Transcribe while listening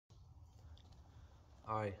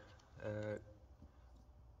Hi, uh,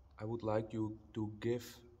 I would like you to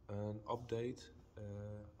give an update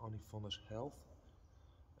on Yvonne's health.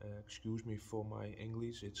 Excuse me for my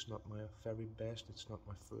English, it's not my very best, it's not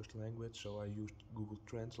my first language, so I used Google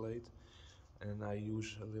Translate and I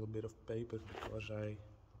use a little bit of paper because I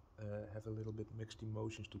have a little bit mixed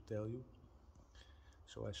emotions to tell you.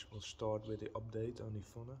 So I will start with the update on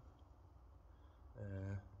Yvonne.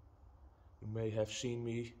 You may have seen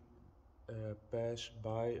me pass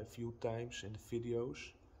by a few times in the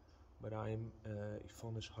videos, but I am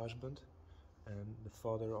Yvonne's husband and the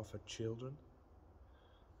father of her children.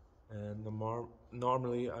 And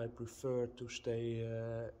normally I prefer to stay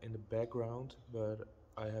in the background, but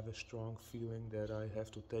I have a strong feeling that I have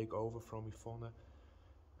to take over from Yvonne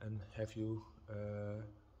and have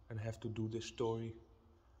to do this story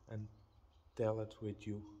and tell it with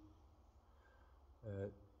you.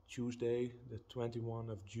 Tuesday, the 21st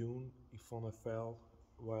of June, Yvonne fell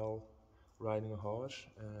while riding a horse.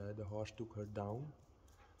 The horse took her down.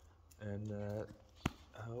 And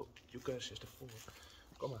oh, you guys is the fool.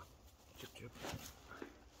 Come on.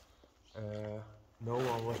 No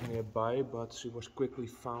one was nearby, but she was quickly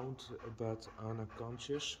found but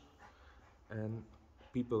unconscious. And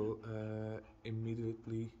people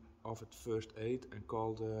immediately offered first aid and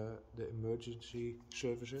called the emergency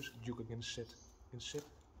services. You can sit.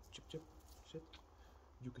 Chip, sit.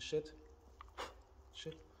 You can sit.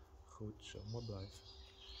 Sit. Goed, zo, maar blijf.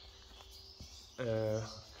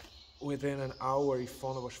 Within an hour,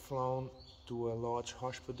 Yvonne was flown to a large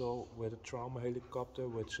hospital with a trauma helicopter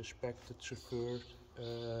with suspected severe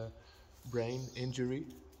brain injury.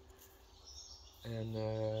 And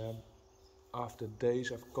after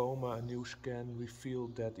days of coma, a new scan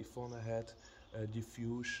revealed that Yvonne had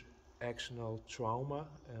diffuse axonal trauma,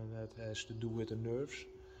 and that has to do with the nerves.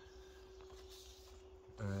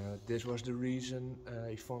 This was the reason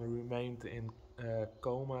Yvonne remained in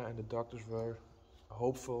coma, and the doctors were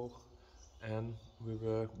hopeful, and we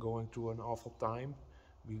were going through an awful time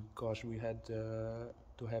because we had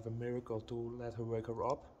to have a miracle to let her wake her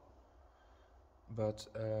up. But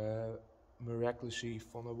miraculously,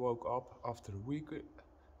 Yvonne woke up after a week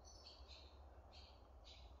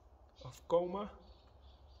of coma.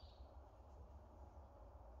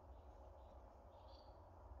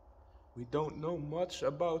 We don't know much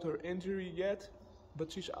about her injury yet,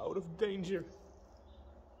 but she's out of danger.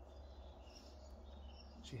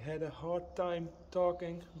 She had a hard time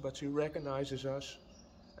talking, but she recognizes us,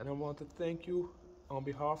 and I want to thank you on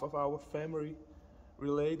behalf of our family,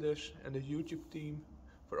 relators and the YouTube team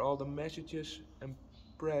for all the messages and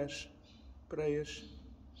prayers.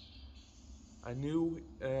 I knew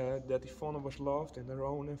that Yvonne was loved in her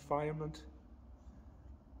own environment,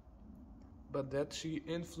 but that she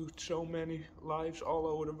influenced so many lives all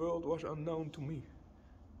over the world was unknown to me.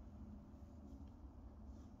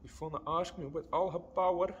 Yvonne asked me with all her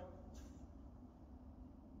power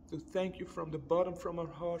to thank you from the bottom from her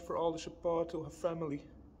heart for all the support to her family.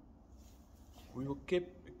 We will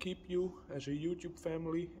keep you as a YouTube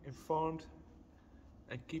family informed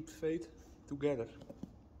and keep faith together.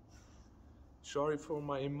 Sorry for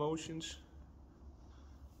my emotions,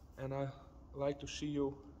 and I like to see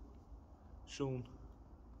you soon.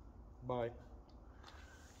 Bye.